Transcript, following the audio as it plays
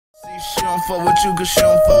She don't fuck with you cause she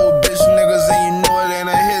don't fuck with bitch niggas, and you know it ain't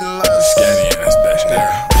a hidden love. Skinny in this bitch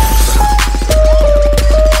there.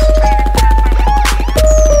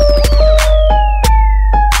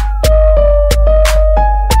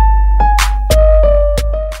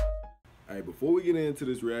 Alright, before we get into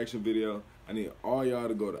this reaction video, I need all y'all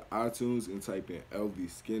to go to iTunes and type in LV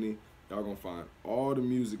Skinny. Y'all gonna find all the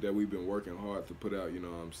music that we've been working hard to put out, you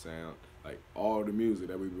know what I'm saying? Like all the music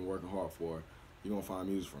that we've been working hard for. You're gonna find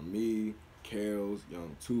music from me, Kales,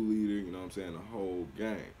 Young 2 Liter, you know what I'm saying, the whole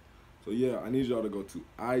gang. So yeah, I need y'all to go to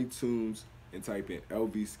iTunes and type in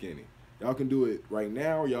LV Skinny. Y'all can do it right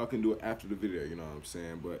now or y'all can do it after the video, you know what I'm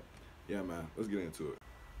saying? But yeah, man, let's get into it.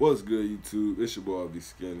 What's good, YouTube? It's your boy LV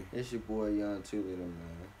Skinny. It's your boy Young 2 Liter,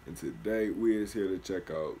 man. And today we is here to check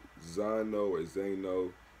out Zano or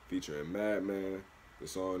Zano featuring MadMan. The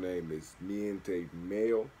song name is Niente,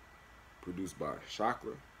 produced by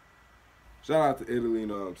Chakra. Shout out to Italy, you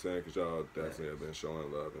know what I'm saying, because y'all definitely have been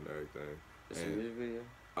showing love and everything. It's a music video?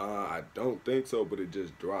 I don't think so, but it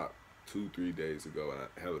just dropped 2-3 days ago, and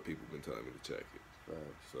hella people been telling me to check it.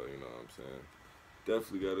 Right. So, you know what I'm saying.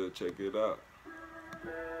 Definitely got to check it out.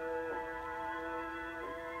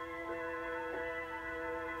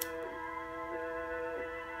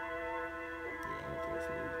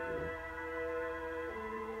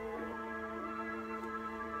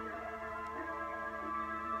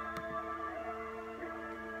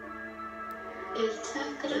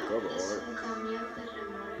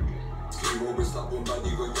 Scrivo questa bomba,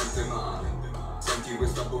 dico niente male. Senti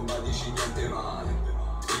questa bomba, dici niente male.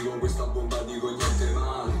 Scrivo questa bomba, dico niente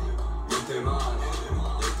male. Niente male,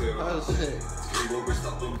 niente male. Scrivo questa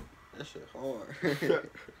bomba. That shit hard.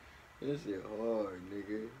 That shit hard,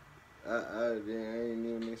 nigga. I didn't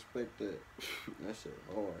even expect that. That shit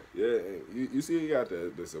hard. Yeah, and you see, you got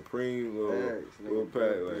the Supreme little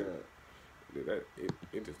pack, like. That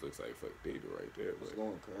it just looks like fuck David right there. It's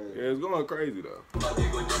going crazy. Yeah, it's going crazy though.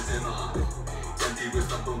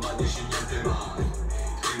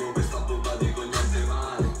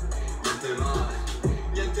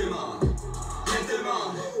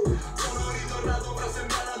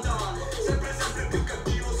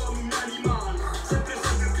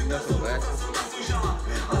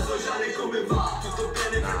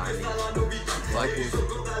 Like this.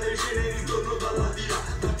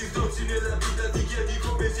 Nella vita ti chiedi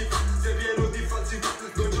come si fa, sei pieno di falsità,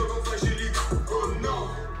 non gioco facilità, oh no,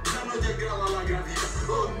 Zano ti aggrava la gravità,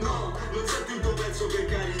 oh no, non sei più il tuo pezzo per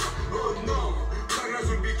carità, oh no, paga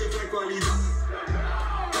sul beat e fai qualità,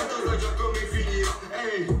 tanto sai già come finirà,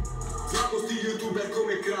 ehi, siamo sti youtuber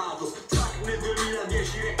come Kratos, track nel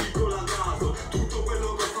 2010 recchi con la caso, tutto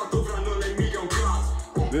quello che ho fatto fra non è mica un caso.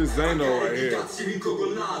 This Zano right here. Cazzi vinco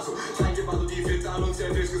col naso, sai che vado di fretta, non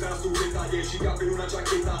sei fresco, sei una stupenda, 10 capi in una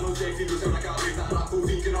giacchetta, non sei figlio, sei una capretta, rappo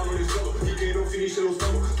finché no non esplodo, finché non finisce lo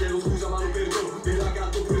stomaco, chiedo scusa ma non perdono, me la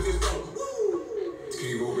gatto pure se stomaco.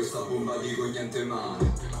 Scrivo questa bomba, dico niente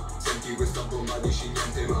male, senti questa bomba, dici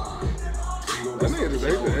niente male. Scrivo That nigga just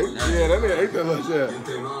ate that. Yeah, that nigga ate that much, yeah.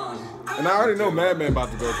 niente male. And I already know MadMan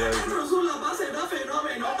about to go crazy. Sulla base da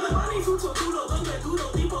fenomeno, mani sul suo culo, donde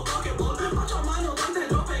duro tipo Pokémon, faccio a mano tante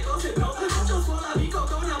troppe cose, bro, faccio scuola amico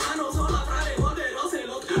con una mano sola fra le poderose,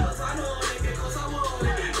 lo Zanone, che cosa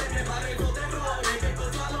vuole, se ne pare con terrore, che col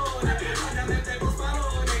valore, la mente con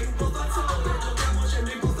sparone, impostazione, giochiamo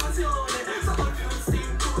sempre impostazione, stavo più sì,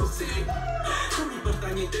 non mi importa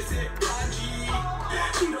niente se piangi,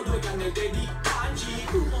 tiro 2 cannette di cangi,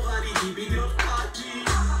 fumo vari tipi di ortaggi,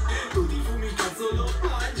 tu ti fumi il cazzo lo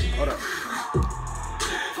mangi. Hold up.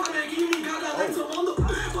 Fare chimica da terzo mondo,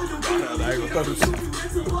 voglio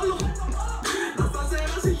un da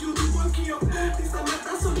stasera se YouTube anch'io, ti sta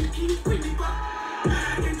merda solo il kill, quindi qua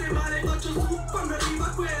niente male faccio su, quando arriva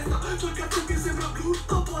questa, c'ho il cazzo che sembra blu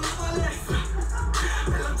dopo la palestra,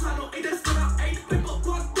 me lanzano e destra, ehi, tempo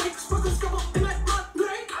one take, spago scavo e me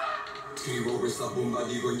Drake. Scrivo questa bomba,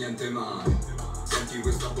 dico niente male, senti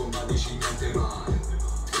questa bomba, dici niente male.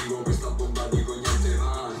 Scrivo questa bomba, dico niente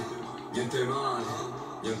male, niente male,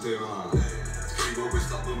 niente male. Scrivo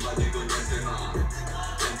questa bomba, dico niente male,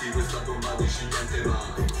 senti questa bomba, dici niente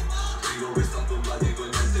male. Scrivo questa bomba, dico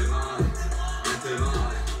niente male, niente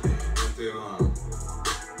male, niente male.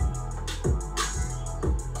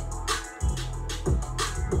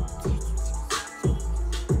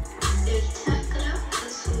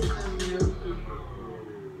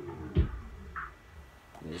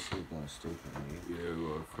 This shit going stupid, nigga. Yeah, it's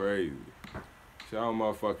going crazy. Shout out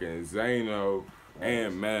motherfucking Zano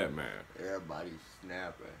and MadMan. Everybody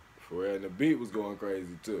snapping. For real, and the beat was going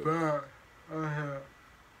crazy too. That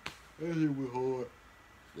shit was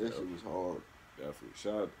hard. Definitely.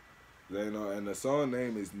 Shout out Zano, and the song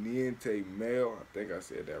name is Niente Male. I think I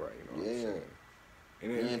said that right. You know what I'm saying?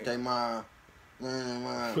 And Niente Ma.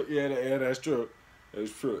 Yeah, that's true.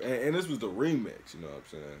 That's true. And this was the remix, you know what I'm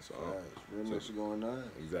saying? So remix going on.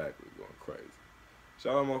 Exactly, going crazy.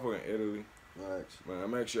 Shout out motherfucking Italy. Facts.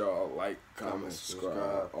 Man, make sure y'all like, comment,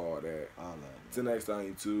 subscribe, all that. All that. Till next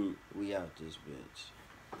time, YouTube. We out this bitch.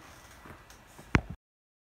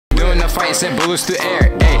 Doing the fight, send bullets through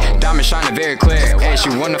air. Ayy, diamond shining very clear. Ayy, she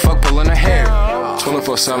wanna fuck pulling her hair.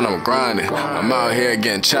 24/7, I'm grinding. I'm out here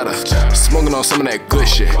getting cheddar. Smoking on some of that good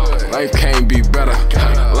shit. Life can't be better.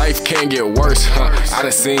 Life can't get worse. I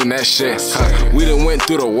done seen that shit. We done went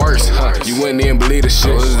through the worst. You wouldn't even believe the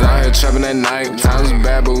shit. Was out here trapping at night. Times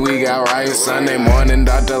bad, but we got right. Sunday morning,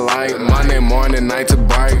 Dr. Light. Monday morning, night to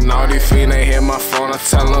bright. And all these fiends ain't hit my phone. I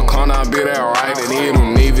tell them, call, I'll be there right. And he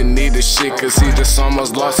don't even need the shit, cause he just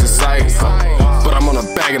almost lost his sight. But I'm on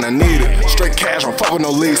a bag and I need it. Straight cash, I'm fuck with no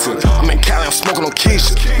leasing. I'm in Cali, I'm smoking on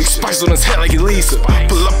Keisha. Big spice on his head like he Lisa.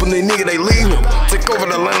 Pull up on they nigga, they leaving. Take over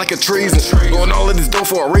the land like a treason. Going all of this dough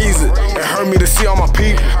for a reason. It hurt me to see all my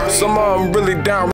people. Some of them really down.